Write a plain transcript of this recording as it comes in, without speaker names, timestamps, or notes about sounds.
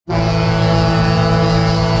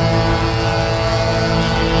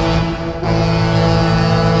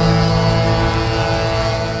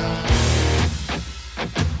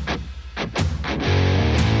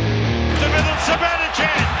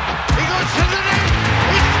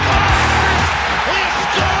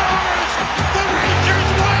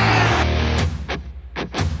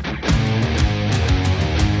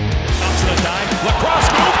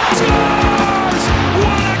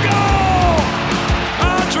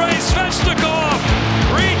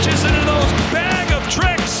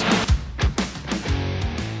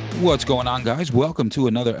What's going on, guys? Welcome to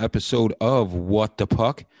another episode of What the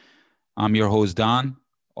Puck. I'm your host, Don.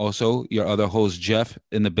 Also, your other host, Jeff,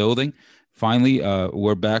 in the building. Finally,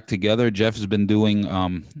 we're back together. Jeff has been doing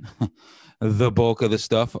the bulk of the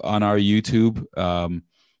stuff on our YouTube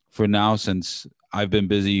for now, since I've been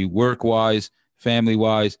busy work-wise,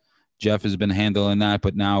 family-wise. Jeff has been handling that,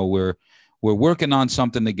 but now we're working on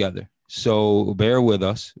something together. So bear with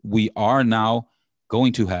us. We are now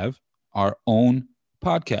going to have our own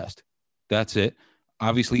podcast. That's it.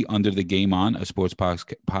 Obviously, under the Game On, a sports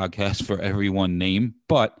podcast for everyone name,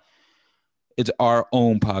 but it's our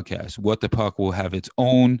own podcast. What the Puck will have its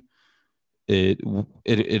own. It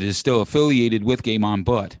is still affiliated with Game On,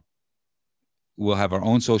 but we'll have our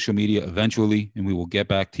own social media eventually, and we will get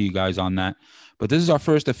back to you guys on that. But this is our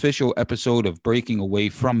first official episode of breaking away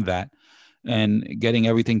from that and getting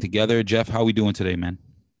everything together. Jeff, how are we doing today, man?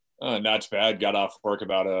 Not too bad. Got off work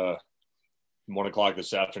about 1 o'clock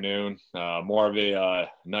this afternoon. More of a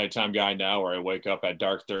nighttime guy now, where I wake up at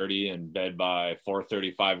dark 30 and bed by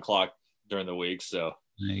 4:30, 5 o'clock during the week. So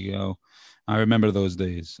there you go. I remember those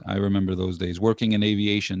days. Working in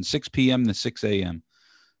aviation, 6 p.m. to 6 a.m.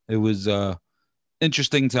 It was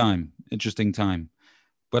interesting time.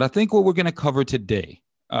 But I think what we're going to cover today,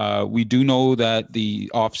 we do know that the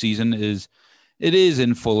off season is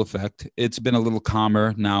in full effect. It's been a little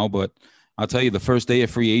calmer now, but I'll tell you, the first day of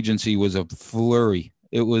free agency was a flurry.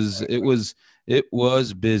 It was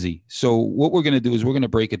busy. So what we're going to do is we're going to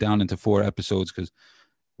break it down into 4 episodes, because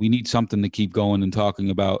we need something to keep going and talking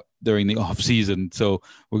about during the off season. So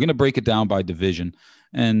we're going to break it down by division.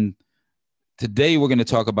 And today we're going to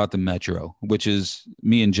talk about the Metro, which is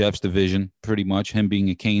me and Jeff's division, pretty much, him being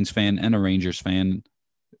a Canes fan and a Rangers fan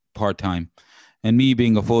part-time, and me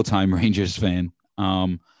being a full-time Rangers fan.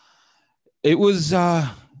 It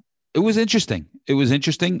was interesting.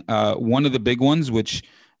 One of the big ones, which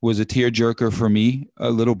was a tearjerker for me a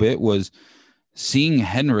little bit, was seeing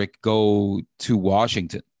Henrik go to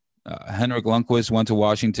Washington. Henrik Lundqvist went to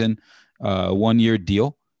Washington, 1-year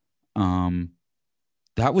deal.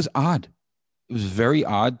 That was odd. It was very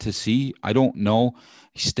odd to see. I don't know,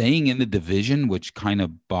 staying in the division, which kind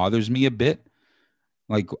of bothers me a bit.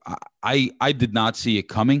 Like, I did not see it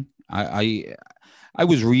coming. I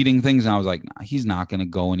was reading things and I was like, nah, he's not going to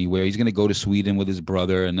go anywhere. He's going to go to Sweden with his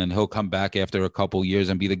brother, and then he'll come back after a couple years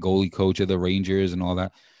and be the goalie coach of the Rangers and all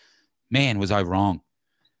that. Man, was I wrong.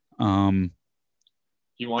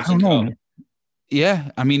 he wants I don't to know. come.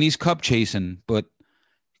 Yeah, I mean, he's cup chasing, but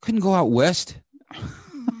couldn't go out west.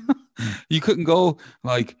 You couldn't go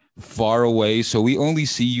like far away. So we only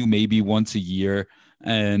see you maybe once a year,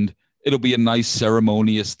 and it'll be a nice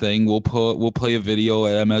ceremonious thing. We'll play a video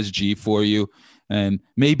at MSG for you. And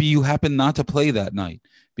maybe you happen not to play that night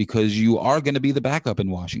because you are going to be the backup in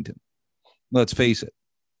Washington. Let's face it.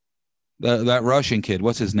 That Russian kid,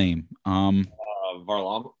 what's his name?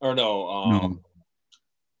 Varlam, or no? No.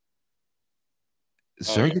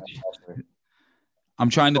 Sergey? I'm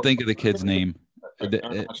trying to think of the kid's name.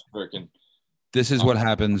 This is what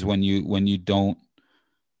happens when you don't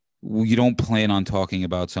plan on talking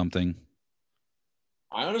about something.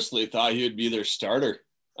 I honestly thought he would be their starter.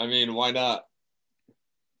 I mean, why not?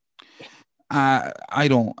 I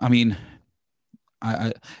don't. I mean,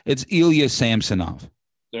 it's Ilya Samsonov.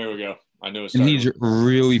 There we go. I know it's, and he's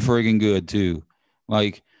really friggin' good too.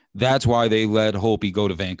 Like, that's why they let Holtby go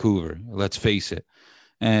to Vancouver. Let's face it.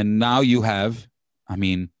 And now you have, I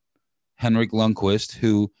mean, Henrik Lundqvist,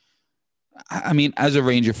 who, I mean, as a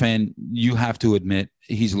Ranger fan, you have to admit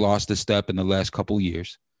he's lost a step in the last couple of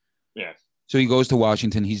years. Yeah. So he goes to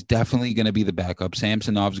Washington. He's definitely going to be the backup.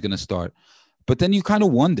 Samsonov's going to start. But then you kind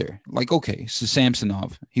of wonder, like, okay, so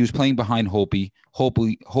Samsonov, he was playing behind Holtby.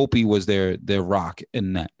 Holtby was their rock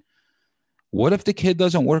in net. What if the kid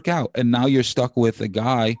doesn't work out? And now you're stuck with a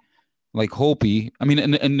guy like Holtby. I mean,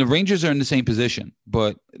 and the Rangers are in the same position.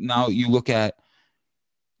 But now you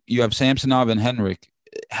have Samsonov and Henrik.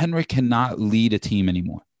 Henrik cannot lead a team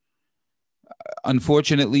anymore.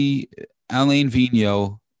 Unfortunately, Alain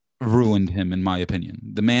Vigneault ruined him, in my opinion.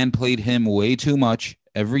 The man played him way too much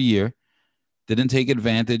every year. Didn't take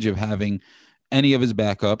advantage of having any of his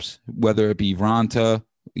backups, whether it be Ranta,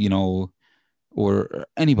 or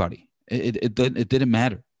anybody. It didn't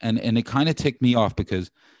matter. And it kind of ticked me off because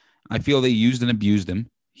I feel they used and abused him.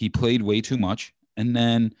 He played way too much. And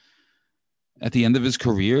then at the end of his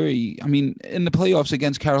career, in the playoffs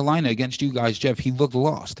against Carolina, against you guys, Jeff, he looked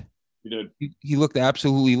lost. He did. He looked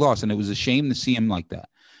absolutely lost. And it was a shame to see him like that.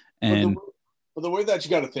 And but the way that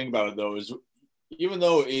you got to think about it, though, is even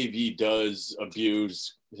though AV does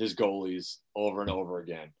abuse his goalies over and over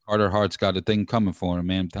again, Carter Hart's got a thing coming for him,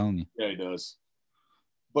 man. I'm telling you. Yeah, he does.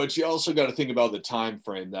 But you also got to think about the time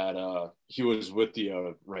frame that he was with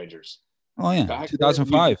the Rangers. Oh yeah, Back then,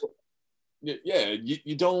 2005.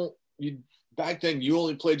 you don't you back then you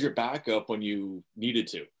only played your backup when you needed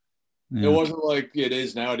to. It Yeah, wasn't like it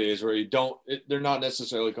is nowadays where they're not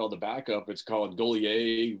necessarily called the backup. It's called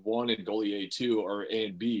goalie A1 and goalie A2 or A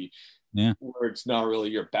and B, yeah, where it's not really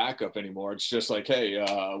your backup anymore. It's just like, hey,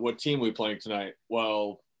 what team are we playing tonight?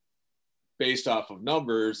 Well, based off of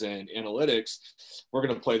numbers and analytics, we're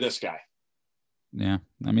going to play this guy. yeah.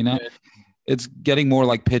 I mean, it's getting more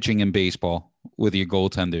like pitching in baseball with your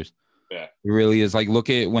goaltenders. Yeah. It really is. Like, look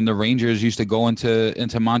at when the Rangers used to go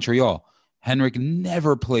into Montreal. Henrik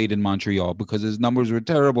never played in Montreal because his numbers were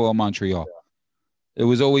terrible in Montreal. It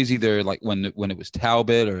was always either like when it was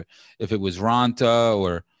Talbot, or if it was Ranta,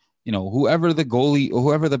 or whoever the goalie or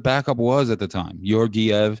whoever the backup was at the time.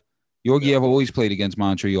 Georgiev always played against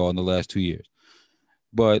Montreal in the last 2 years.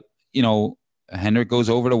 But Henrik goes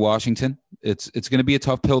over to Washington. It's going to be a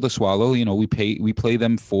tough pill to swallow. We play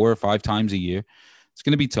them 4 or 5 times a year. It's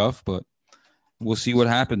going to be tough, but we'll see what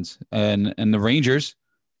happens. And the Rangers,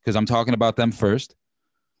 because I'm talking about them first,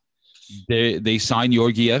 they signed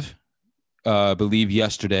Georgiev, I believe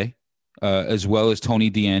yesterday, as well as Tony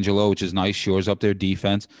DeAngelo, which is nice, shores up their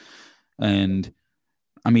defense. And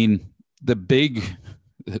I mean, the big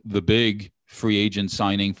free agent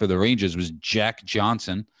signing for the Rangers was Jack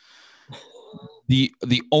Johnson.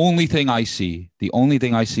 The only thing I see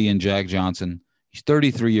in Jack Johnson, he's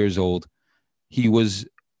 33 years old. He was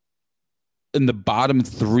in the bottom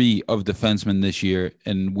 3 of defensemen this year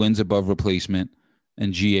in wins above replacement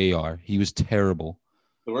and GAR. He was terrible.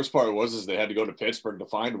 The worst part is they had to go to Pittsburgh to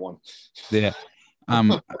find one. Yeah. I'm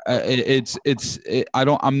not,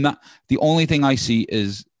 the only thing I see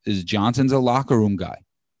is Johnson's a locker room guy.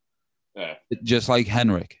 Yeah. Just like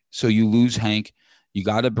Henrik. So you lose Hank. You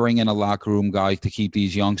got to bring in a locker room guy to keep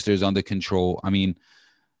these youngsters under control. I mean,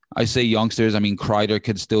 I say youngsters. I mean, Kreider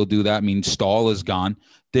could still do that. I mean, Stahl is gone.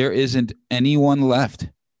 There isn't anyone left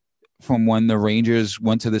from when the Rangers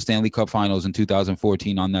went to the Stanley Cup Finals in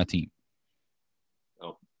 2014 on that team.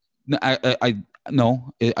 Oh. I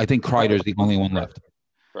think Kreider's the only one left.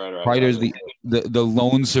 Right. Kreider's the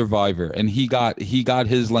lone survivor, and he got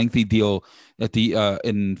his lengthy deal at the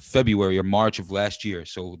in February or March of last year.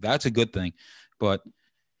 So that's a good thing. But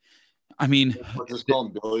I mean, we'll just call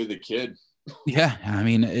him Billy the Kid. Yeah, I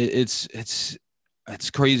mean, it's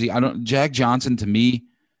crazy. Jack Johnson to me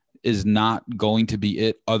is not going to be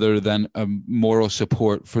it other than a moral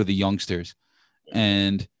support for the youngsters.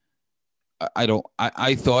 And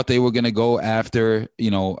I thought they were going to go after,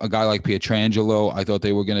 a guy like Pietrangelo. I thought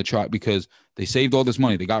they were going to try because they saved all this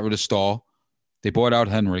money. They got rid of Stahl. They bought out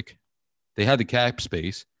Henrik. They had the cap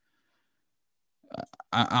space.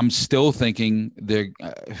 I'm still thinking they're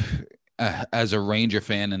as a Ranger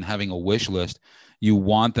fan and having a wish list, you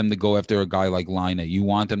want them to go after a guy like Laine. You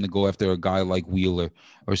want them to go after a guy like Wheeler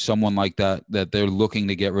or someone like that they're looking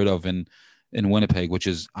to get rid of in Winnipeg, which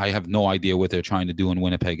is I have no idea what they're trying to do in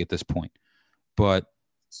Winnipeg at this point. But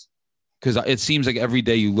because it seems like every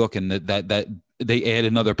day you look and that they add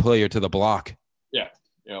another player to the block. Yeah.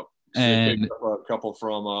 So and a couple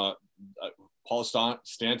from Paul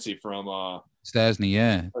Stastny from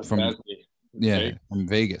Stastny, from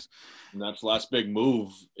Vegas. And that's the last big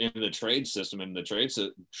move in the trade system. And the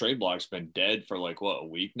trade block's been dead for a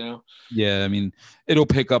week now. Yeah, I mean, it'll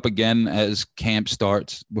pick up again as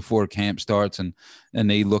before camp starts, and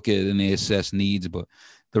they look at and they assess needs. But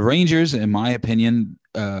the Rangers, in my opinion,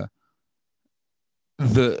 and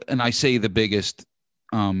I say the biggest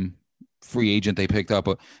free agent they picked up,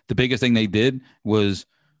 but the biggest thing they did was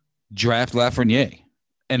draft Lafreniere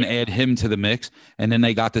and add him to the mix. And then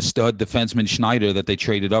they got the stud defenseman Schneider that they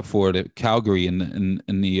traded up for to Calgary in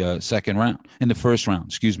the first round,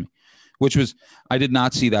 excuse me, which was, I did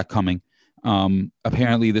not see that coming.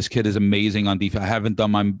 Apparently this kid is amazing on defense. I haven't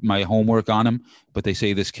done my homework on him, but they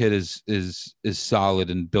say this kid is solid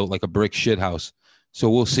and built like a brick shit house. So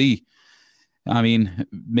we'll see. I mean,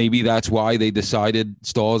 maybe that's why they decided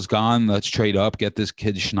Stahl's gone. Let's trade up, get this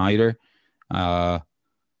kid Schneider.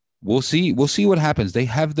 We'll see. We'll see what happens. They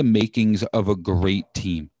have the makings of a great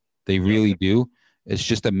team. They really do. It's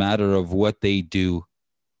just a matter of what they do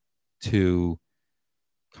to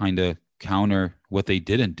kind of counter what they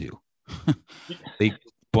didn't do. They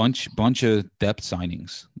bunch of depth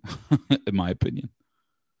signings, in my opinion.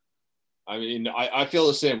 I mean, I feel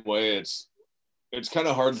the same way. It's kind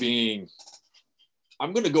of hard being.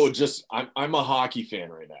 I'm going to go I'm a hockey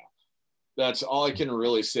fan right now. That's all I can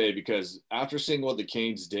really say, because after seeing what the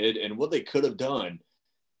Canes did and what they could have done,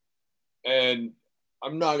 and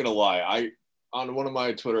I'm not going to lie, on one of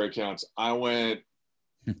my Twitter accounts, I went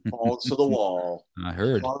balls to the wall, I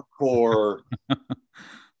heard. hardcore.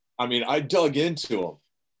 I mean, I dug into them,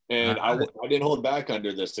 and I I, didn't hold back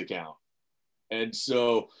under this account. And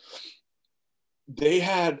so they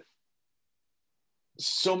had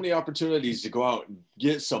so many opportunities to go out and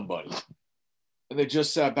get somebody, and they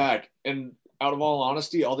just sat back. And out of all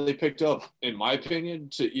honesty, all they picked up, in my opinion,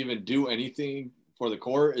 to even do anything for the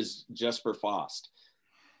core is Jesper Fast.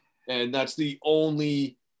 And that's the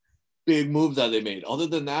only big move that they made. Other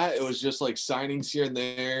than that, it was just like signings here and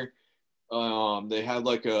there. They had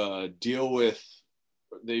like a deal with,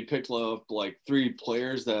 they picked up like 3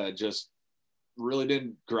 players that just really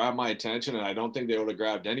didn't grab my attention, and I don't think they would have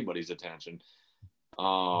grabbed anybody's attention.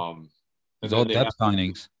 And it's all depth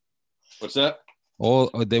signings. What's that?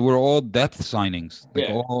 They were all depth signings, like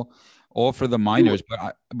Yeah. all for the minors.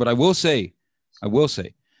 But I will say,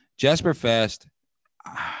 Jasper Fast,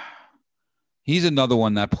 he's another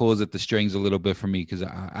one that pulls at the strings a little bit for me, because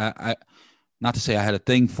I not to say I had a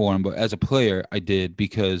thing for him, but as a player I did,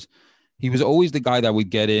 because he was always the guy that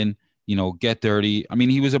would get in, get dirty. I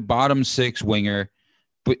mean, he was a bottom 6 winger,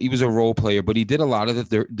 but he was a role player, but he did a lot of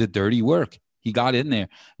the dirty work. He got in there.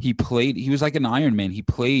 He played. He was like an Iron Man. He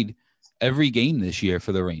played every game this year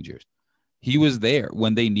for the Rangers. He was there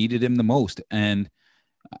when they needed him the most. And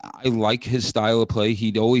I like his style of play.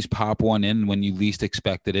 He'd always pop one in when you least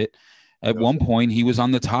expected it. At one point, he was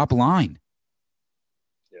on the top line.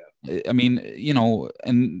 Yeah. I mean,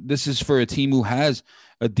 and this is for a team who has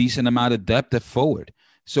a decent amount of depth at forward.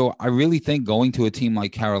 So I really think going to a team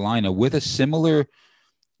like Carolina with a similar,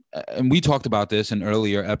 and we talked about this in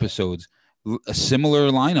earlier episodes, a similar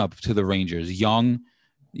lineup to the Rangers, young,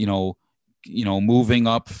 moving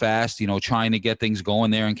up fast, trying to get things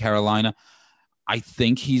going there in Carolina. I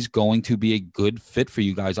think he's going to be a good fit for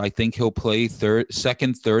you guys. I think he'll play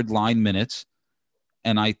second, third line minutes.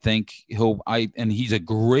 And I think and he's a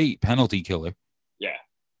great penalty killer. Yeah.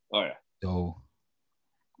 Oh yeah. So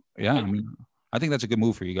yeah, I mean, I think that's a good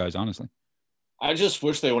move for you guys, honestly. I just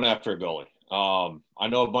wish they went after a goalie. I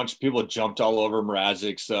know a bunch of people jumped all over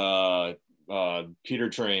Mrazek's Peter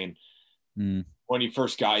train when he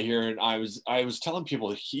first got here, and I was telling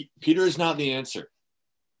people Peter is not the answer.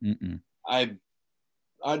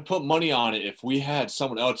 I'd put money on it if we had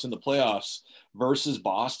someone else in the playoffs versus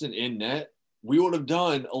Boston in net, we would have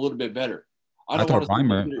done a little bit better. I thought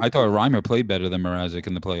Reimer played better than Mrazek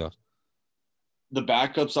in the playoffs. The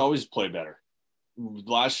backups always play better.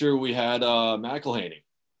 Last year we had McElhaney.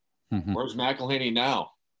 Where's McElhaney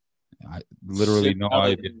now? I literally no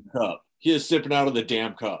idea. He is sipping out of the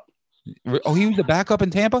damn cup. Oh, he was the backup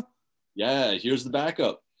in Tampa? Yeah, he was the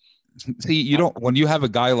backup. See, when you have a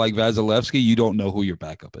guy like Vasilevsky, you don't know who your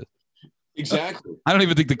backup is. Exactly. I don't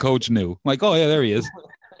even think the coach knew. Like, oh yeah, there he is.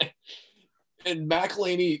 And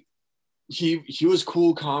McElhaney, he was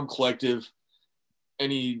cool, calm, collective,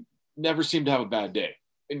 and he never seemed to have a bad day.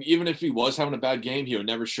 And even if he was having a bad game, he would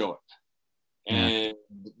never show it. And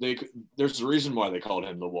there's a reason why they called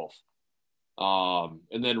him the Wolf.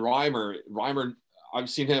 And then Reimer, I've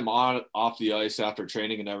seen him off the ice after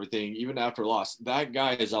training and everything, even after loss. That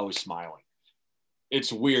guy is always smiling.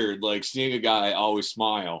 It's weird, like seeing a guy always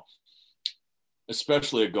smile,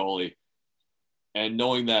 especially a goalie, and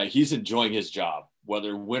knowing that he's enjoying his job,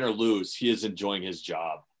 whether win or lose, he is enjoying his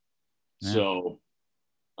job. Yeah. So,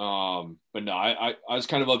 but no, I was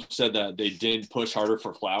kind of upset that they didn't push harder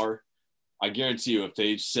for Flower. I guarantee you, if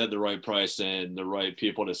they said the right price and the right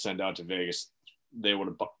people to send out to Vegas,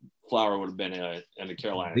 Flower would have been in the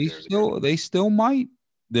Carolina jersey. They still might.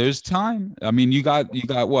 There's time. I mean, you got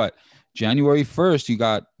what? January 1st, you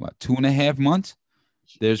got what, 2.5 months?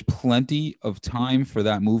 There's plenty of time for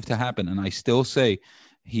that move to happen. And I still say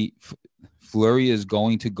Fleury is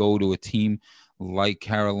going to go to a team like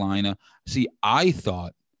Carolina. See, I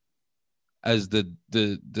thought as the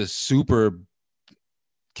super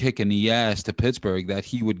kick in the ass to Pittsburgh that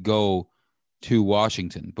he would go to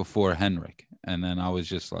Washington before Henrik. And then I was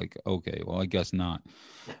just like, okay, well, I guess not.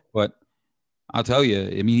 But I'll tell you,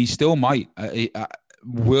 I mean, he still might.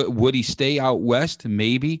 Would he stay out west?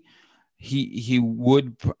 Maybe. He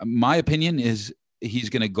would. My opinion is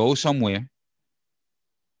he's going to go somewhere,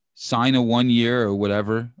 sign a 1 year or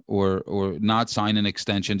whatever, or not sign an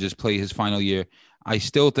extension, just play his final year. I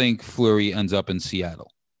still think Fleury ends up in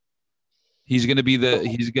Seattle. He's going to be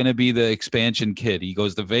the expansion kid. He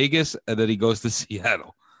goes to Vegas and then he goes to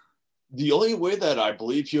Seattle. The only way that I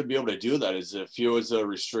believe he would be able to do that is if he was a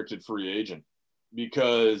restricted free agent,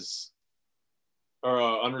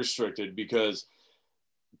 unrestricted, because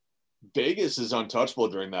Vegas is untouchable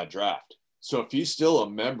during that draft. So if he's still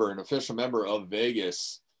an official member of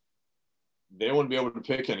Vegas, they wouldn't be able to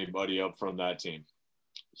pick anybody up from that team.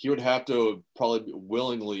 he would have to probably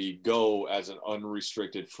willingly go as an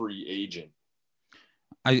unrestricted free agent.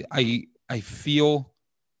 I feel,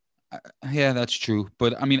 yeah, that's true.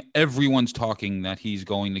 But I mean, everyone's talking that he's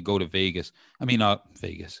going to go to Vegas. I mean,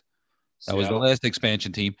 Vegas. That was the Seattle. last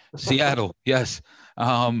expansion team. Seattle, yes.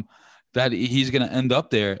 That he's going to end up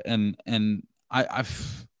there, and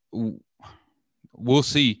we'll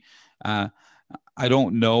see. I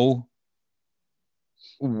don't know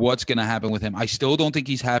what's going to happen with him. I still don't think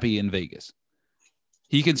he's happy in Vegas.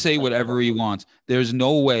 He can say whatever he wants. There's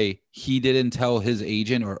no way he didn't tell his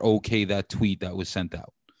agent or okay that tweet that was sent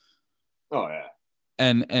out. Oh yeah.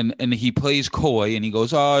 And he plays coy and he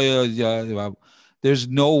goes, oh yeah. There's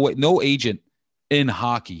no way, no agent in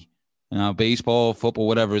hockey. Now, baseball, football,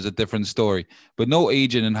 whatever is a different story. But no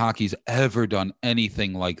agent in hockey's ever done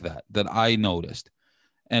anything like that I noticed.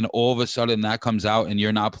 And all of a sudden that comes out and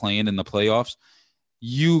you're not playing in the playoffs.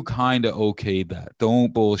 You kind of okayed that.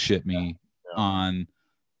 Don't bullshit me on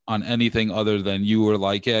anything other than you were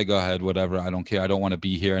like, yeah, go ahead, whatever. I don't care. I don't want to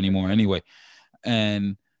be here anymore anyway.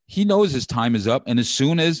 And he knows his time is up. And as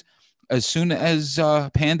soon as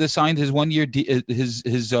Panda signed his 1 year,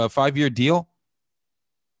 his 5 year deal,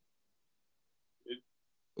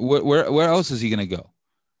 where else is he going to go?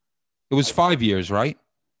 It was 5 years, right?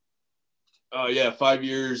 Yeah, 5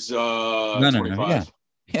 years. No, 25.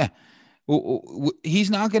 Yeah. He's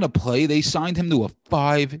not going to play. They signed him to a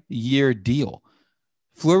 5 year deal.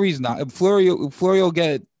 Fleury's not. Fleury will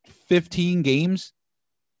get 15 games.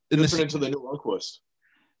 Different into the new Lundqvist.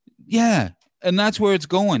 Yeah, and that's where it's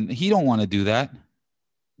going. He don't want to do that.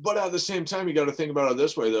 But at the same time, you got to think about it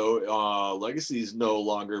this way, though. Legacy is no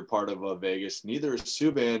longer part of Vegas. Neither is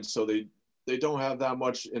Subban, so they don't have that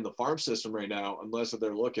much in the farm system right now, unless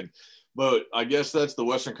they're looking. But I guess that's the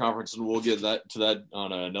Western Conference, and we'll get to that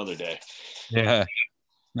on another day. Yeah,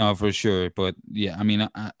 no, for sure. But yeah, I mean,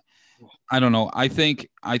 I don't know. I think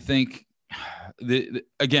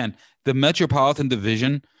again the Metropolitan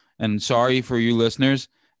Division. And sorry for you listeners,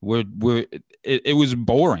 it was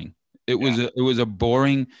boring. It was a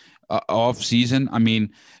boring off season. I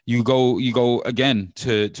mean, you go again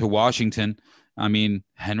to Washington. I mean,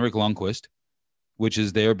 Henrik Lundqvist, which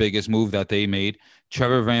is their biggest move that they made.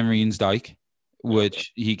 Trevor Van Riemsdyk,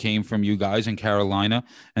 which he came from you guys in Carolina,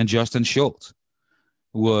 and Justin Schultz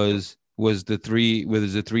was the three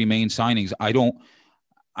main signings.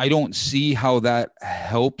 I don't see how that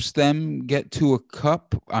helps them get to a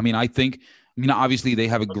cup. I mean, obviously they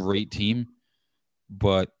have a great team,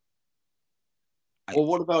 but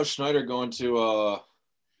what about Schneider going to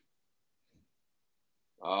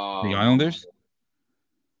the Islanders?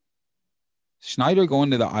 Schneider going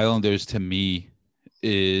to the Islanders to me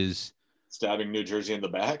is stabbing New Jersey in the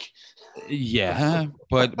back. Yeah,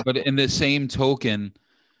 but in the same token,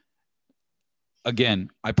 again,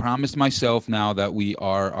 I promised myself now that we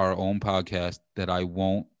are our own podcast that I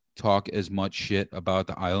won't talk as much shit about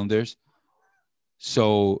the Islanders.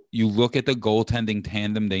 So you look at the goaltending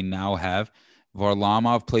tandem they now have.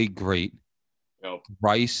 Varlamov played great. Yep.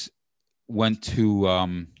 Rice went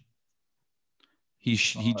to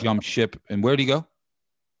he jumped ship. And where'd he go?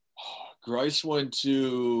 Grice went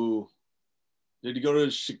to. Did he go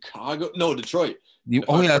to Chicago? No, Detroit. Yeah,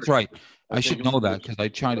 that's right. I should know that because I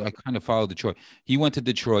kind of follow Detroit. He went to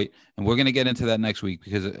Detroit, and we're going to get into that next week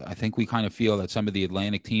because I think we kind of feel that some of the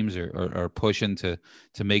Atlantic teams are pushing to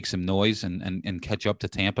make some noise and catch up to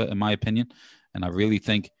Tampa, in my opinion. And I really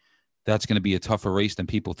think that's going to be a tougher race than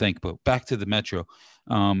people think. But back to the Metro.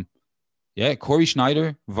 Corey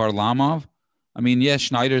Schneider, Varlamov. I mean, yeah,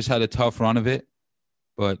 Schneider's had a tough run of it,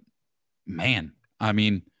 but man, I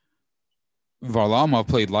mean, Varlamov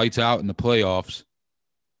played lights out in the playoffs.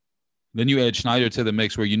 Then you add Schneider to the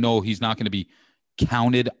mix where you know he's not going to be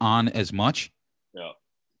counted on as much. Yeah.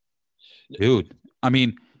 Dude, I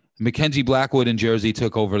mean, Mackenzie Blackwood in Jersey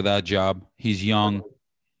took over that job. He's young.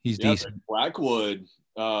 He's decent. Blackwood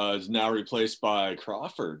is now replaced by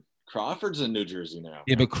Crawford. Crawford's in New Jersey now.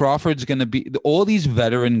 Yeah, but Crawford's going to be – all these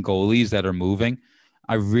veteran goalies that are moving,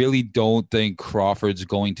 I really don't think Crawford's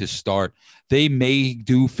going to start. They may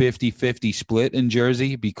do 50-50 split in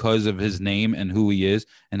Jersey because of his name and who he is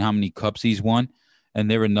and how many cups he's won. And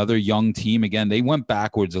they're another young team. Again, they went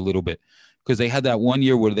backwards a little bit because they had that 1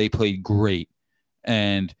 year where they played great.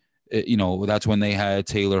 And, that's when they had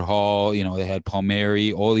Taylor Hall, they had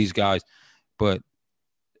Palmieri, all these guys. But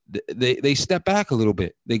they stepped back a little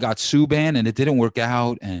bit. They got Subban, and it didn't work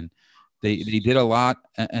out. And they did a lot.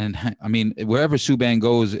 And, I mean, wherever Subban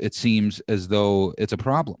goes, it seems as though it's a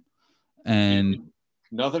problem. And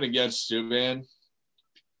nothing against Subban,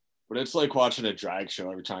 but it's like watching a drag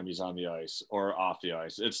show every time he's on the ice or off the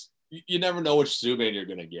ice. you never know which Subban you're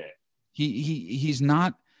going to get. He's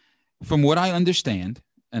not, from what I understand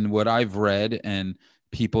and what I've read, and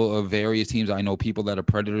people of various teams. I know people that are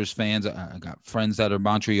Predators fans. I got friends that are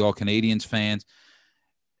Montreal Canadiens fans.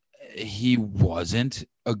 He wasn't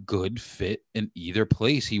a good fit in either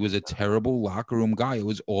place. He was a terrible locker room guy. It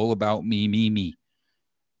was all about me, me, me.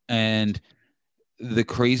 And the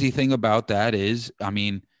crazy thing about that is, I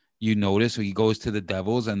mean, you notice he goes to the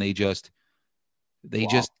Devils and they just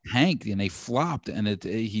tanked and they flopped, and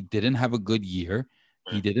he didn't have a good year.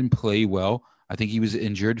 He didn't play well. I think he was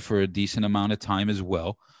injured for a decent amount of time as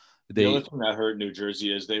well. The other thing that hurt New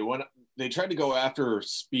Jersey is they tried to go after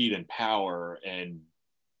speed and power and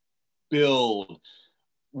build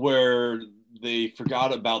where they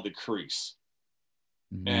forgot about the crease.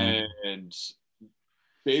 Mm-hmm. And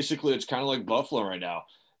basically it's kind of like Buffalo right now.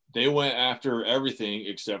 They went after everything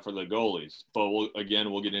except for the goalies. But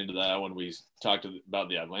we'll get into that when we talked about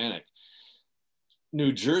the Atlantic.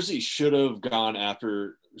 New Jersey should have gone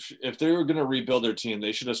after, if they were going to rebuild their team,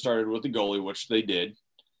 they should have started with the goalie, which they did.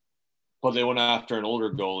 But they went after an older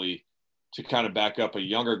goalie to kind of back up a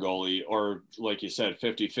younger goalie, or like you said,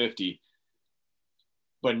 50-50.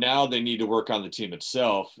 But now they need to work on the team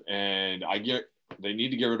itself, and they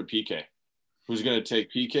need to get rid of PK. Who's going to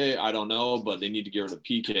take PK? I don't know, but they need to get rid of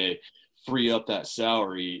PK, free up that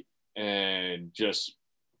salary, and just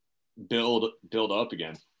build up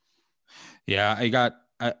again. Yeah, I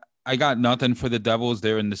got nothing for the Devils.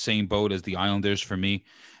 They're in the same boat as the Islanders for me.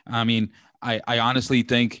 I mean, I honestly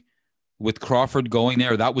think with Crawford going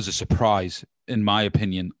there, that was a surprise, in my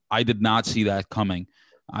opinion. I did not see that coming.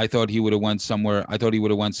 I thought he would have went somewhere. I thought he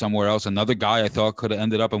would have went somewhere else. Another guy I thought could have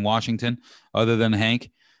ended up in Washington other than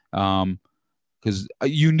Hank. Because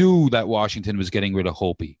you knew that Washington was getting rid of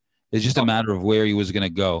Holtby. It's just a matter of where he was going to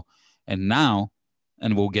go. And now,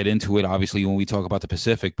 and we'll get into it, obviously, when we talk about the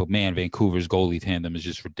Pacific, but, man, Vancouver's goalie tandem is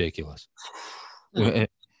just ridiculous.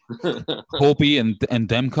 Holtby and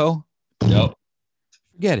Demko? Yep.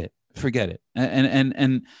 Forget it.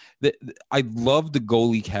 And I love the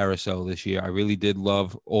goalie carousel this year. I really did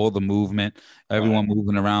love all the movement, everyone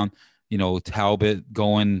moving around. You know, Talbot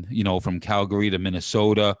going, from Calgary to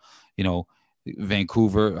Minnesota,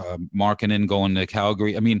 Vancouver, Markkanen going to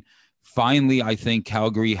Calgary. I mean, finally, I think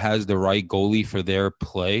Calgary has the right goalie for their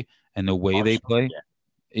play and the way they play.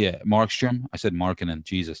 Yeah, Markstrom. I said Markkanen.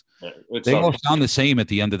 Jesus. They all sound the same at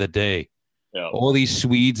the end of the day. Yeah. All these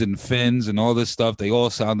Swedes and Finns and all this stuff, they all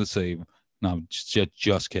sound the same. No, I'm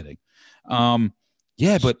just kidding. The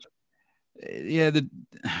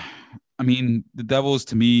Devils,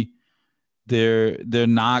 to me, they're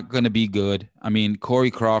not going to be good. I mean,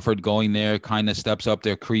 Corey Crawford going there kind of steps up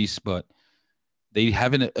their crease, but they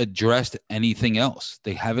haven't addressed anything else.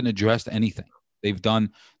 They haven't addressed anything. They've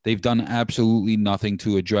done absolutely nothing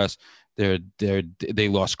to address. They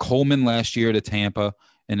lost Coleman last year to Tampa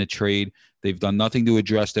in a trade. They've done nothing to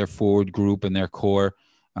address their forward group and their core.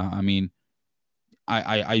 I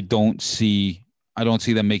don't see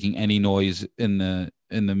them making any noise in the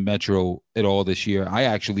Metro at all this year.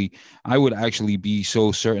 I would actually be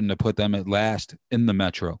so certain to put them at last in the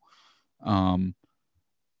Metro. To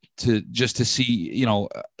see,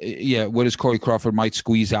 what is Corey Crawford might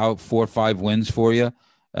squeeze out 4 or 5 wins for you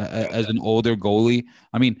as an older goalie.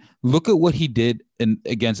 I mean, look at what he did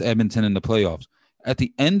against Edmonton in the playoffs. At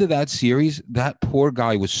the end of that series, that poor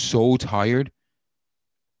guy was so tired.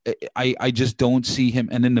 I just don't see him.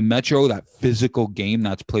 And in the Metro, that physical game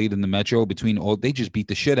that's played in the Metro they just beat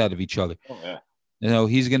the shit out of each other. Oh, yeah.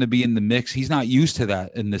 He's going to be in the mix. He's not used to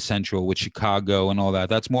that in the Central with Chicago and all that.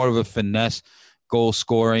 That's more of a finesse, goal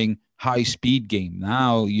scoring, high speed game.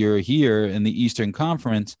 Now you're here in the Eastern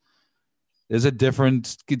Conference. It's a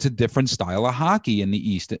different style of hockey in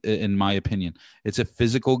the East, in my opinion. It's a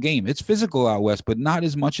physical game. It's physical out West, but not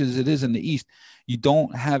as much as it is in the East. You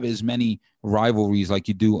don't have as many rivalries like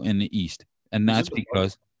you do in the East. And that's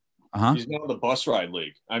because he's now in the bus ride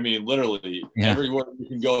league. I mean, literally everywhere you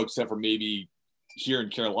can go except for maybe here in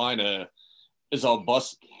Carolina is all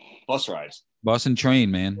bus rides. Bus and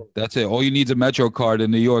train, man. That's it. All you need is a Metro card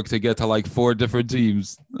in New York to get to like 4 different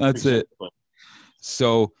teams. That's it.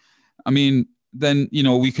 So, I mean, then,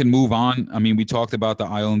 we can move on. I mean, we talked about the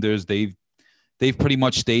Islanders. They've pretty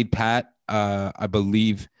much stayed pat, I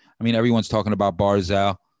believe. I mean, everyone's talking about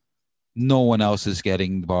Barzal. No one else is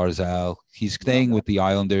getting Barzal. He's staying with the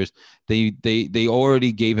Islanders. They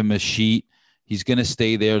already gave him a sheet. He's going to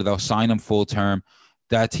stay there. They'll sign him full term.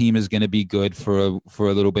 That team is going to be good for a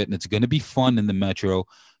little bit, and it's going to be fun in the Metro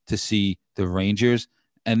to see the Rangers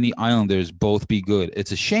and the Islanders both be good.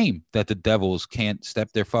 It's a shame that the Devils can't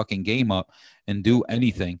step their fucking game up and do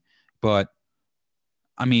anything. But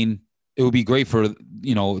I mean, it would be great for,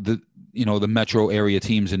 the metro area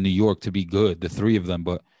teams in New York to be good, the three of them,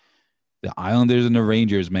 but the Islanders and the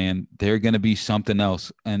Rangers, man, they're going to be something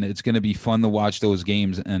else, and it's going to be fun to watch those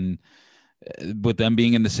games. And with them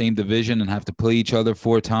being in the same division and have to play each other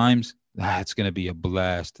 4 times, it's going to be a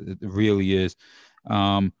blast. It really is.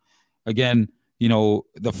 Again,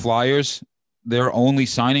 the Flyers, their only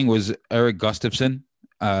signing was Eric Gustafson.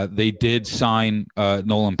 They did sign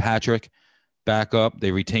Nolan Patrick back up.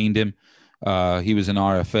 They retained him. He was an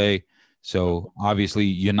RFA. So obviously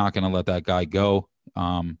you're not going to let that guy go.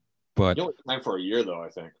 But he only signed for a year, though, I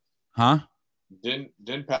think. Huh?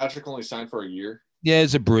 Didn't Patrick only sign for a year? Yeah,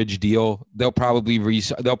 it's a bridge deal. They'll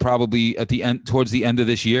probably at the end, towards the end of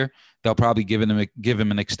this year, they'll probably give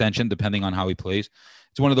him an extension depending on how he plays.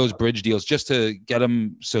 It's one of those bridge deals just to get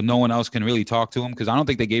him so no one else can really talk to him, because I don't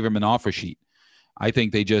think they gave him an offer sheet. I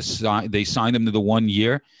think they just signed him to the 1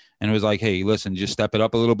 year and it was like, hey, listen, just step it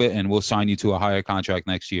up a little bit and we'll sign you to a higher contract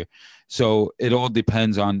next year. So it all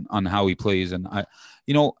depends on how he plays. And I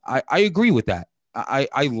agree with that.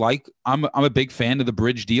 I'm a big fan of the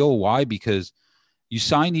bridge deal. Why? Because you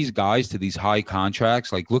sign these guys to these high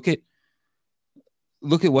contracts. Like look at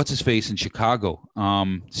what's his face in Chicago,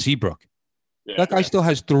 Seabrook. Yeah, that guy still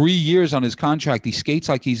has 3 years on his contract. He skates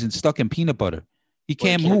like he's stuck in peanut butter. He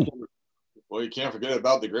can't move. Well, you can't forget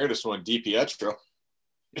about the greatest one, DiPietro.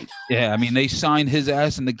 Yeah, I mean, they signed his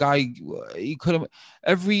ass, and the guy, he could have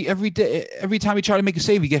every time he tried to make a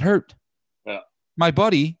save, he get hurt. Yeah. My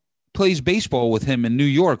buddy plays baseball with him in New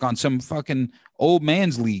York on some fucking old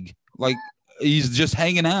man's league. Like he's just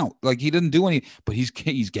hanging out. Like he didn't do any, but he's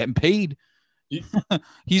getting paid.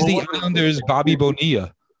 He's the Islanders' Bobby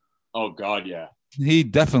Bonilla. Oh God, yeah. He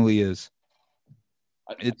definitely is.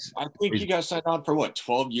 I think he got signed on for what,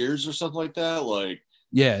 12 years or something like that. Like,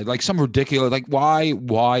 yeah, like some ridiculous. Like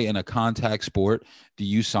why in a contact sport do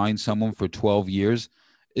you sign someone for 12 years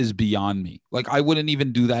is beyond me. Like I wouldn't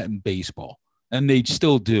even do that in baseball, and they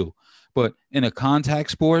still do. But in a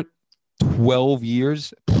contact sport, 12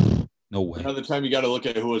 years, no way. Another time you got to look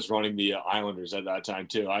at who was running the Islanders at that time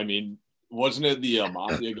too. I mean, wasn't it the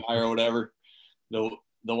Mafia guy or whatever? The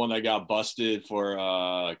one that got busted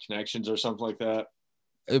for connections or something like that?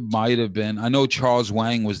 It might have been. I know Charles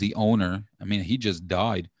Wang was the owner. I mean, he just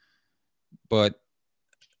died. But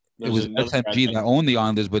it was SFG that owned the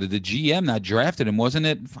Islanders, but the GM that drafted him, wasn't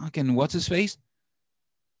it fucking what's his face?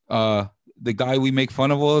 The guy we make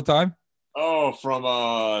fun of all the time? Oh, from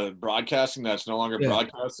broadcasting that's no longer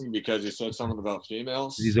broadcasting because he said something about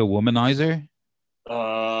females. He's a womanizer?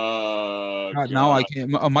 Now I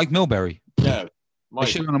can't. Mike Milbury. Yeah. I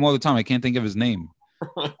shit on him all the time. I can't think of his name.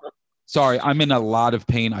 Sorry, I'm in a lot of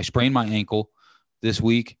pain. I sprained my ankle this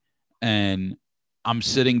week, and I'm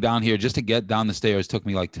sitting down here just to get down the stairs. Took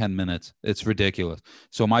me like 10 minutes. It's ridiculous.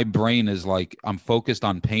 So my brain is like, I'm focused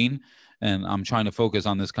on pain, and I'm trying to focus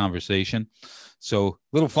on this conversation. So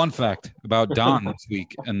little fun fact about Don this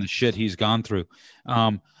week and the shit he's gone through.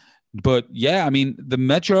 But yeah, I mean, the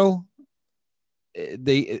Metro,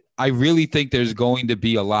 I really think there's going to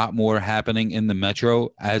be a lot more happening in the Metro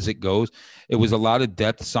as it goes. It was a lot of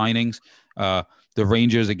depth signings. The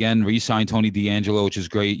Rangers, again, re-signed Tony DeAngelo, which is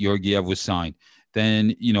great. Georgiev was signed.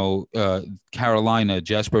 Then, Carolina,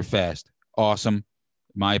 Jesper Fast. Awesome,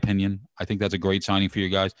 in my opinion. I think that's a great signing for you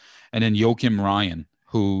guys. And then Joakim Ryan,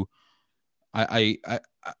 who I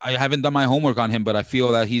haven't done my homework on him, but I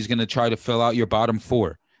feel that he's going to try to fill out your bottom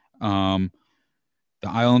four. The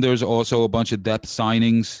Islanders also a bunch of depth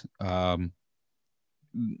signings.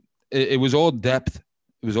 It was all depth.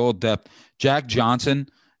 It was all depth. Jack Johnson,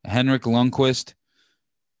 Henrik Lundqvist,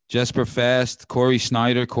 Jesper Fast, Corey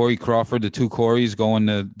Schneider, Corey Crawford, the two Coreys going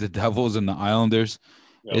to the Devils and the Islanders.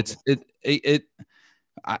 Yep.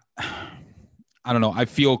 I don't know. I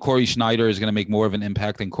feel Corey Schneider is going to make more of an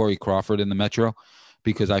impact than Corey Crawford in the Metro,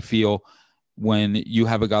 because I feel when you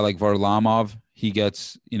have a guy like Varlamov, he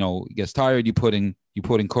gets tired. You put in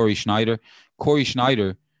Corey Schneider. Corey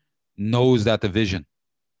Schneider knows that division.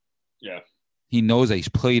 Yeah. He knows that he's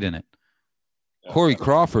played in it. Yeah. Corey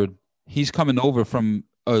Crawford, he's coming over from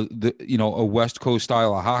a West Coast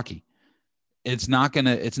style of hockey. It's not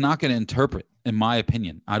gonna interpret, in my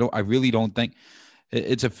opinion. I really don't think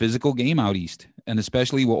it's a physical game out east, and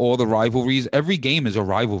especially with all the rivalries. Every game is a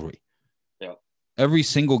rivalry. Yeah. Every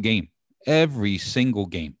single game. I think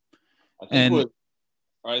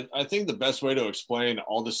the best way to explain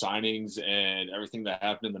all the signings and everything that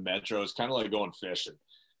happened in the Metro is kind of like going fishing.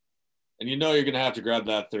 And you're going to have to grab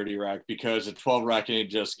that 30 rack, because a 12 rack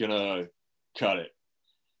ain't just going to cut it.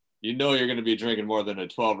 You're going to be drinking more than a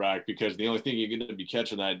 12 rack, because the only thing you're going to be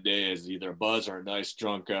catching that day is either a buzz or a nice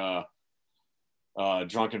drunk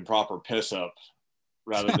drunken proper piss up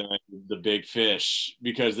rather than the big fish,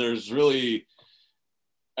 because there's really,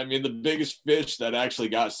 I mean, the biggest fish that actually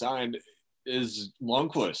got signed is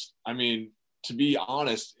Lundqvist. I mean, to be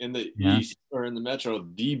honest, in the East or in the Metro,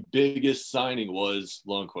 the biggest signing was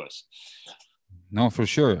Lundqvist. No, for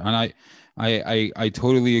sure. And I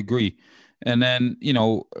totally agree. And then,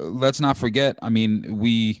 let's not forget, I mean,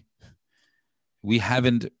 we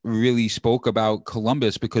haven't really spoke about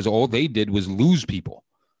Columbus because all they did was lose people.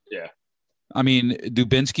 Yeah. I mean,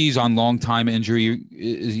 Dubinsky's on long time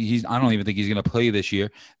injury. I don't even think he's going to play this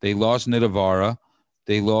year. They lost Nidavara.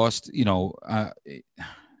 They lost,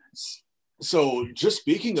 So just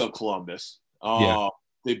speaking of Columbus,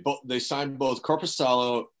 they signed both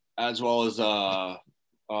Korpisalo as well as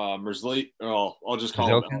Merzli. Oh, I'll just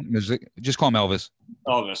call him Elvis.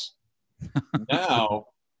 Elvis. Now,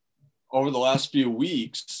 over the last few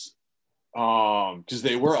weeks, because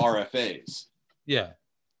they were RFAs. Yeah.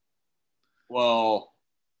 Well,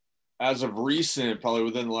 as of recent, probably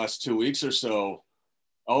within the last 2 weeks or so,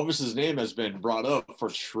 Elvis's name has been brought up for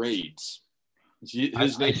trades. I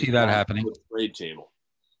see that happening. Trade table.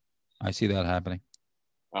 I see that happening.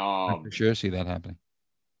 I for sure see that happening.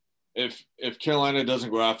 If Carolina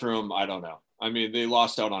doesn't go after him, I don't know. I mean, they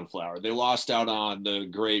lost out on Flower. They lost out on the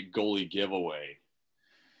great goalie giveaway.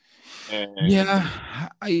 And yeah,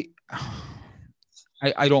 I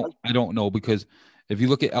don't know, because if you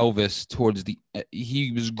look at Elvis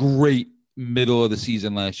he was great middle of the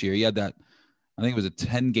season last year. He had that, I think it was a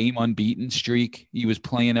 10-game unbeaten streak. He was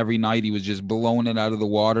playing every night. He was just blowing it out of the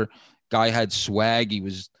water. Guy had swag. He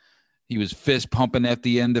was fist pumping at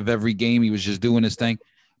the end of every game. He was just doing his thing.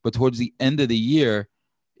 But towards the end of the year,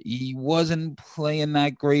 he wasn't playing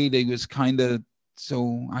that great. He was kind of,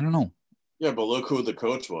 so I don't know. Yeah, but look who the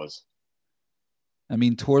coach was. I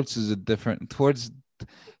mean, Torts is a different Torts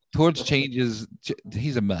changes.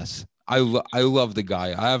 He's a mess. I love the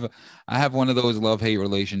guy. I have one of those love-hate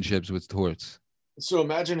relationships with Torts. So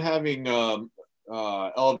imagine having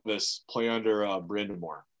Elvis play under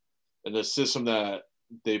Brindamore and the system that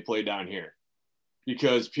they play down here,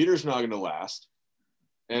 because Peter's not going to last.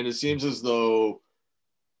 And it seems as though,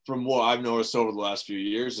 from what I've noticed over the last few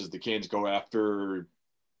years, is the Canes go after,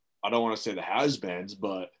 I don't want to say the has-beens,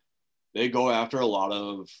 but they go after a lot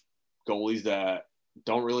of goalies that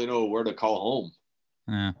don't really know where to call home.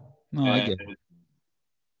 Yeah. No, I get it.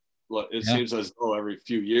 It seems as though every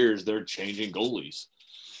few years they're changing goalies.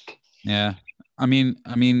 Yeah. I mean,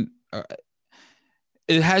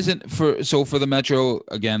 it hasn't for the Metro,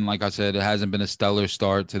 again, like I said, it hasn't been a stellar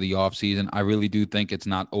start to the offseason. I really do think it's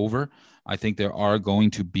not over. I think there are going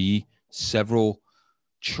to be several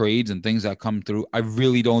trades and things that come through. I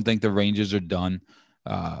really don't think the Rangers are done.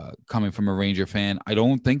 Coming from a Ranger fan, I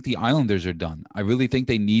don't think the Islanders are done. I really think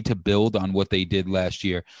they need to build on what they did last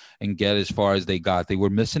year and get as far as they got. They were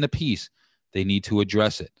missing a piece. They need to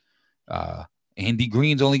address it. Andy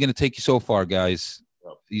Green's only going to take you so far, guys.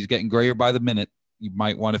 He's getting grayer by the minute. You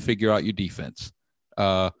might want to figure out your defense.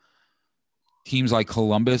 Teams like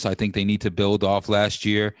Columbus, I think they need to build off last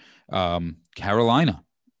year. Carolina,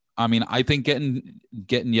 I mean, I think getting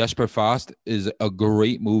Jesper Fast is a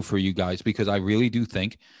great move for you guys, because I really do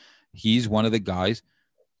think he's one of the guys,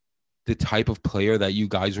 the type of player that you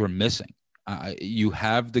guys were missing. You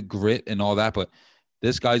have the grit and all that, but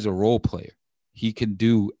this guy's a role player. He can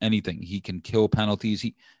do anything. He can kill penalties.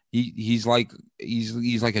 He's like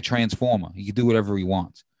a transformer. He can do whatever he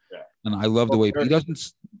wants. Yeah. And I love the way he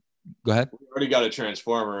doesn't. Go ahead. We already got a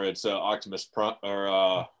transformer. It's Optimus Prime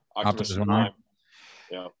or Optimus Prime.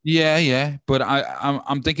 Yeah. But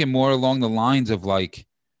I'm thinking more along the lines of, like,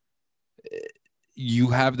 you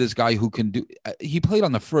have this guy who can do. He played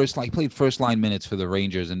on the first line minutes for the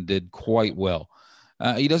Rangers and did quite well.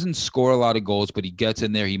 He doesn't score a lot of goals, but he gets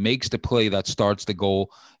in there. He makes the play that starts the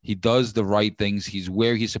goal. He does the right things. He's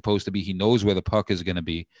where he's supposed to be. He knows where the puck is going to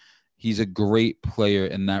be. He's a great player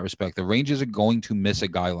in that respect. The Rangers are going to miss a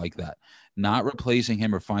guy like that. Not replacing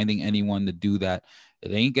him or finding anyone to do that.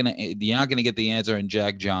 You're not gonna get the answer in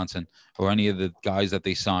Jack Johnson or any of the guys that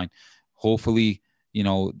they sign. Hopefully,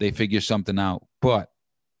 they figure something out. But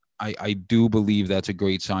I do believe that's a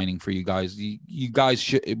great signing for you guys. You guys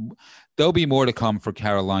should. There'll be more to come for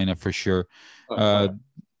Carolina for sure.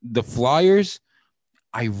 The Flyers,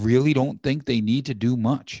 I really don't think they need to do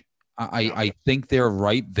much. I think they're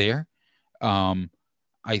right there.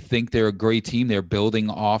 I think they're a great team. They're building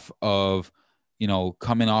off of,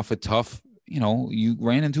 coming off a tough. You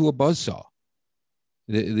ran into a buzzsaw.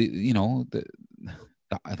 The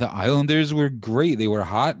Islanders were great. They were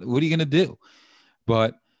hot. What are you going to do?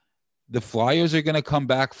 But the Flyers are going to come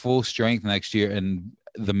back full strength next year. And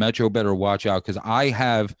the Metro better watch out, because I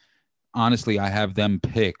have them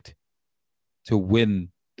picked to win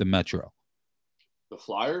the Metro. The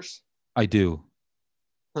Flyers? I do.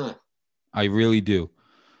 Huh. I really do.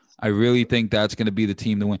 I really think that's going to be the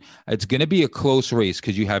team to win. It's going to be a close race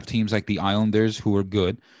because you have teams like the Islanders who are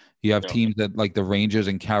good. You have teams that like the Rangers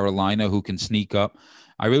and Carolina who can sneak up.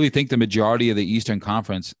 I really think the majority of the Eastern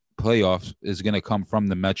Conference playoffs is going to come from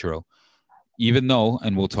the Metro, even though,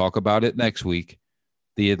 and we'll talk about it next week,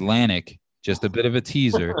 the Atlantic, just a bit of a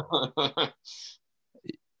teaser.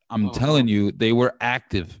 I'm telling you, they were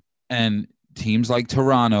active, and teams like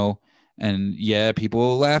Toronto, and yeah, people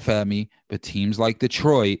will laugh at me, but teams like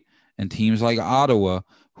Detroit and teams like Ottawa,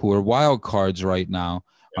 who are wild cards right now,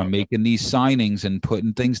 are making these signings and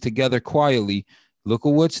putting things together quietly. Look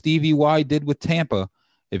at what Stevie Y did with Tampa.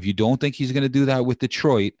 If you don't think he's going to do that with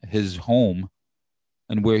Detroit, his home,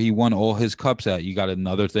 and where he won all his cups at, you got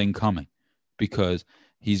another thing coming, because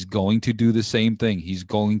he's going to do the same thing. He's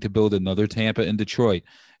going to build another Tampa in Detroit,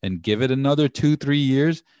 and give it another 2-3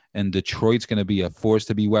 years, and Detroit's going to be a force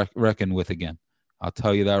to be reckoned with again. I'll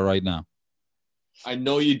tell you that right now. I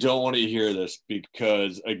know you don't want to hear this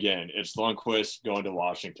because, again, it's Lundqvist going to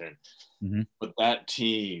Washington. Mm-hmm. But that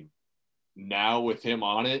team, now with him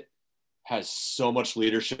on it, has so much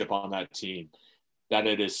leadership on that team that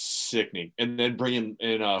it is sickening. And then bringing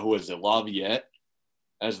in, who is it, Laviolette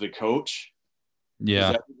as the coach? Yeah.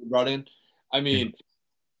 Is that what you brought in? I mean,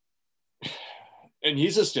 and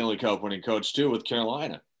he's a Stanley Cup winning coach too with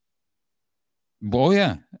Carolina. Oh,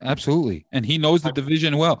 yeah, absolutely. And he knows the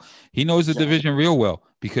division well. He knows the division real well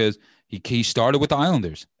because he started with the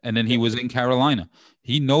Islanders, and then he was in Carolina.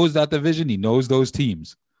 He knows that division. He knows those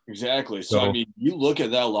teams. Exactly. So, I mean, you look at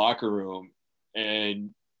that locker room,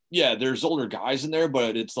 and, yeah, there's older guys in there,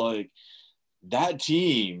 but it's like that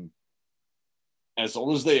team, as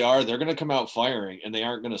old as they are, they're going to come out firing, and they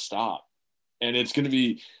aren't going to stop. And it's going to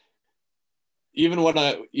be – even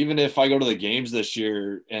if I go to the games this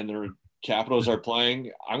year and they're – Capitals are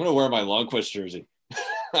playing, I'm going to wear my Lundqvist jersey.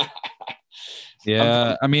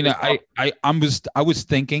 Yeah, I mean, I was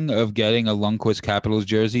thinking of getting a Lundqvist Capitals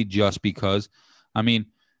jersey just because. I mean,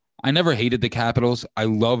 I never hated the Capitals. I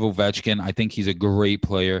love Ovechkin. I think he's a great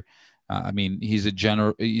player. I mean, he's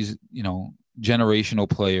generational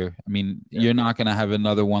player. I mean, you're not going to have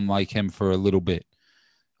another one like him for a little bit.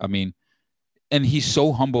 I mean, and he's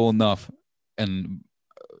so humble enough, and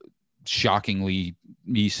shockingly,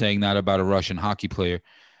 me saying that about a Russian hockey player,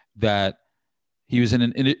 that he was in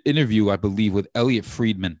an interview, I believe, with Elliot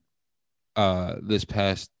Friedman this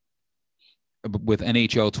past with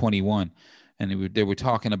NHL 21, and they were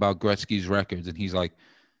talking about Gretzky's records, and he's like,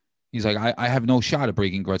 I have no shot at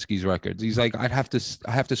breaking Gretzky's records. He's like, I have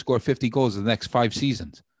to score 50 goals in the next 5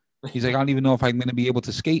 seasons. He's like, I don't even know if I'm going to be able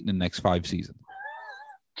to skate in the next 5 seasons.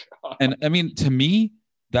 And I mean, to me,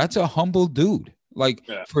 that's a humble dude. Like,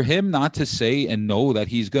 for him not to say and know that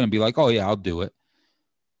he's going to be like, oh, yeah, I'll do it.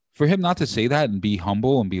 For him not to say that and be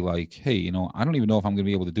humble and be like, hey, I don't even know if I'm going to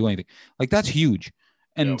be able to do anything. Like, that's huge.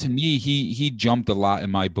 And to me, he jumped a lot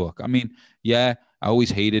in my book. I mean, yeah, I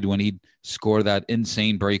always hated when he'd score that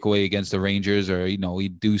insane breakaway against the Rangers, or,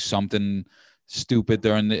 he'd do something stupid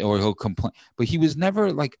or he'll complain. But he was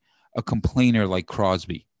never like a complainer like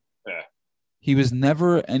Crosby. Yeah. He was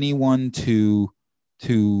never anyone to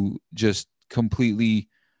just completely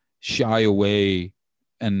shy away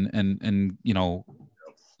and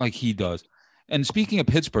like he does. And speaking of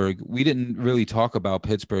Pittsburgh, we didn't really talk about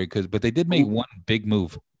Pittsburgh but they did make one big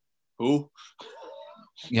move. Who?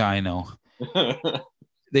 Yeah, I know.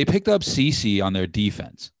 They picked up Ceci on their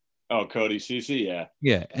defense. Oh, Cody Ceci, yeah.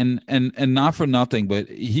 Yeah, and not for nothing, but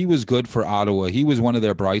he was good for Ottawa. He was one of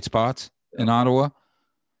their bright spots in Ottawa.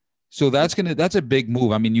 So that's a big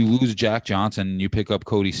move. I mean, you lose Jack Johnson and you pick up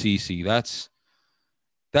Cody Ceci. That's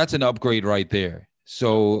an upgrade right there.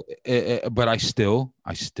 So, but I still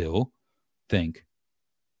think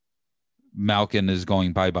Malkin is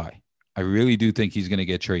going bye-bye. I really do think he's going to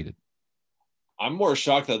get traded. I'm more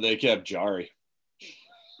shocked that they kept Jari.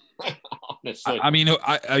 Honestly, I mean,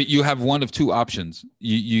 you have one of two options.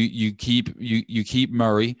 You keep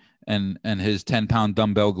Murray and his 10-pound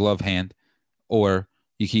dumbbell glove hand, or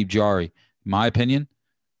you keep Jari. My opinion,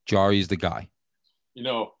 Jari's the guy.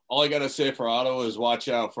 All I got to say for Ottawa is watch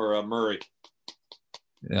out for Murray.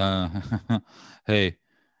 Hey,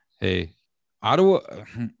 Ottawa,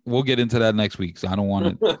 we'll get into that next week. So I don't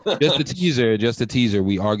want to just a teaser.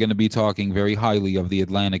 We are going to be talking very highly of the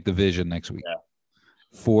Atlantic Division next week. Yeah.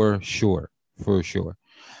 For sure.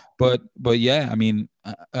 But yeah, I mean,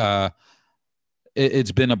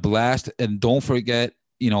 it's been a blast. And don't forget,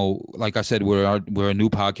 like I said, we're a new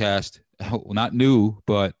podcast. not new,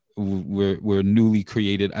 but we're newly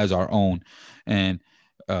created as our own. And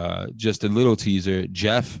just a little teaser,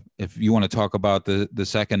 Jeff, if you want to talk about the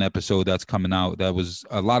second episode that's coming out, that was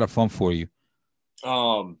a lot of fun for you.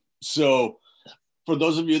 So for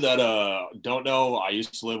those of you that don't know, I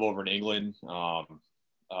used to live over in England.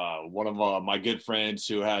 One of my good friends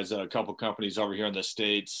who has a couple companies over here in the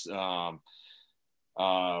States. One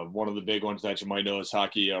of the big ones that you might know is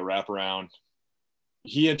Hockey Wraparound.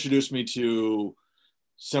 He introduced me to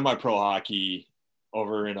semi-pro hockey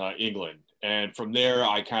over in England. And from there,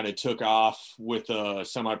 I kind of took off with a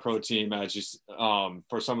semi-pro team. As you,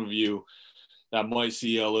 for some of you that might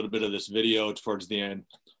see a little bit of this video towards the end,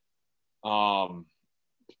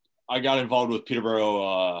 I got involved with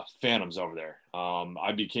Peterborough Phantoms over there.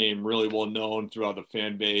 I became really well known throughout the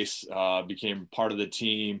fan base, became part of the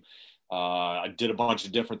team. I did a bunch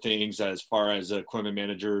of different things as far as equipment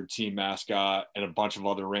manager, team mascot, and a bunch of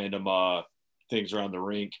other random things around the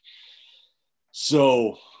rink.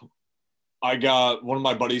 So I got one of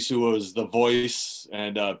my buddies who was the voice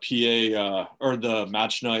and PA or the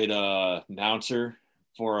match night announcer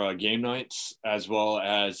for game nights, as well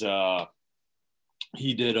as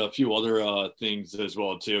he did a few other things as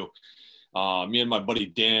well too. Me and my buddy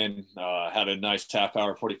Dan had a nice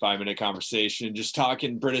half-hour, 45-minute conversation, just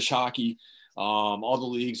talking British hockey, all the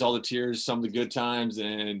leagues, all the tiers, some of the good times,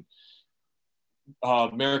 and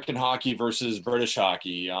American hockey versus British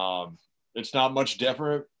hockey. It's not much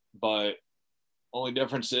different, but only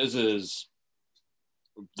difference is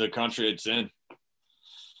the country it's in.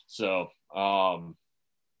 So I'm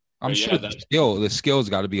sure the skill's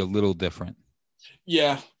got to be a little different.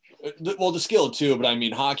 Yeah. Well, the skill too, but I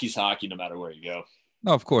mean, hockey's hockey no matter where you go.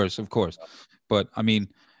 No, of course. But I mean,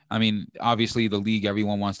 obviously the league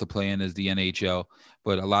everyone wants to play in is the NHL,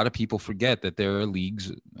 but a lot of people forget that there are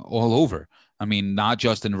leagues all over. I mean, not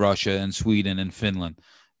just in Russia and Sweden and Finland.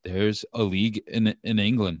 There's a league in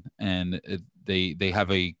England, and they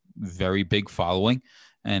have a very big following,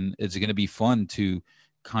 and it's going to be fun to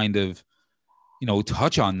kind of,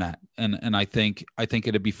 touch on that. And I think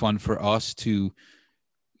it'd be fun for us to,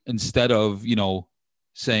 instead of,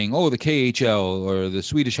 saying, oh, the KHL or the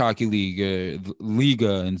Swedish Hockey League,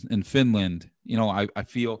 Liga in Finland, I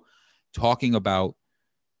feel talking about,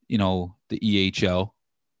 the EHL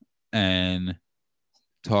and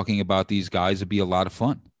talking about these guys would be a lot of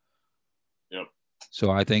fun. Yep. So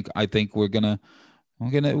I think we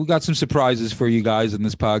got some surprises for you guys in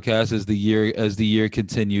this podcast as the year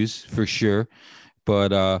continues, for sure.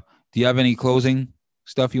 But do you have any closing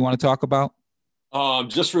stuff you want to talk about?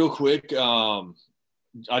 Just real quick,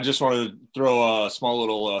 I just wanted to throw a small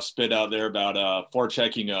little spit out there about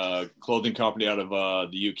forechecking a clothing company out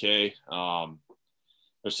of the UK.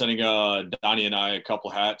 They're sending Donnie and I a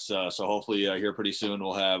couple hats, so hopefully here pretty soon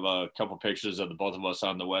we'll have a couple pictures of the both of us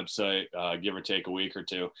on the website, give or take a week or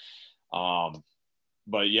two.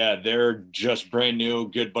 But yeah, they're just brand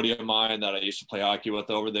new. Good buddy of mine that I used to play hockey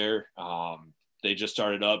with over there. They just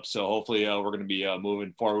started up, so hopefully we're going to be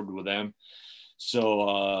moving forward with them.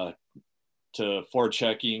 So to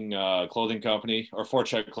Forechecking Clothing Company, or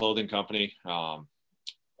Forecheck Clothing Company,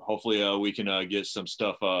 hopefully we can get some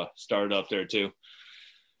stuff started up there too.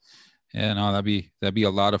 Yeah, no, that'd be a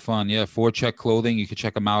lot of fun. Yeah, Forecheck Clothing. You can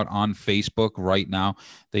check them out on Facebook right now.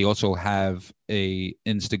 They also have a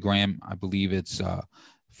Instagram. I believe it's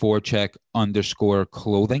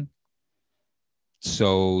Forecheck_clothing.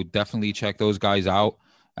 So definitely check those guys out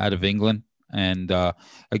of England. And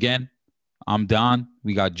again, I'm Don.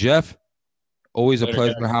 We got Jeff. Always a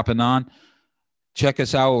pleasure hopping on. Check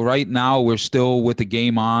us out right now. We're still with the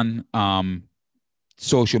Game On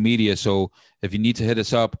social media. So if you need to hit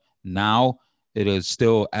us up now, it is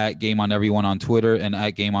still at Game On Everyone on Twitter and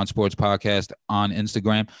at Game On Sports Podcast on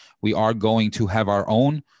Instagram. We are going to have our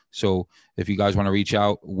own. So if you guys want to reach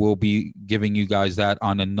out, we'll be giving you guys that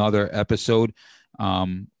on another episode.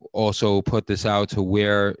 Also put this out to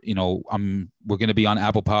where, we're going to be on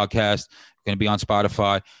Apple Podcast, going to be on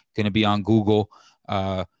Spotify, going to be on Google,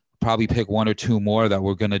 probably pick one or two more that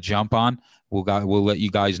we're going to jump on. We'll let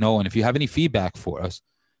you guys know. And if you have any feedback for us,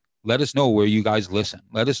 let us know where you guys listen.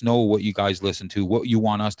 Let us know what you guys listen to, what you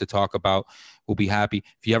want us to talk about. We'll be happy.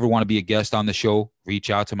 If you ever want to be a guest on the show,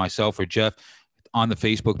 reach out to myself or Jeff on the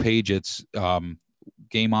Facebook page. It's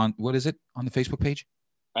Game On. What is it on the Facebook page?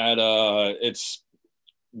 It's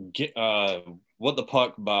What the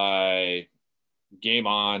Puck by Game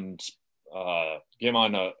On. Game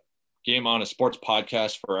On a sports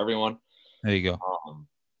podcast for everyone. There you go.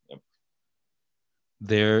 Yep.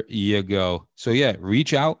 There you go. So yeah,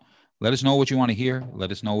 reach out. Let us know what you want to hear.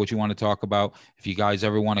 Let us know what you want to talk about. If you guys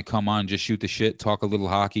ever want to come on, just shoot the shit, talk a little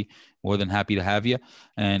hockey, more than happy to have you.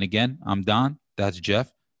 And again, I'm Don. That's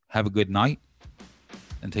Jeff. Have a good night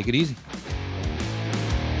and take it easy.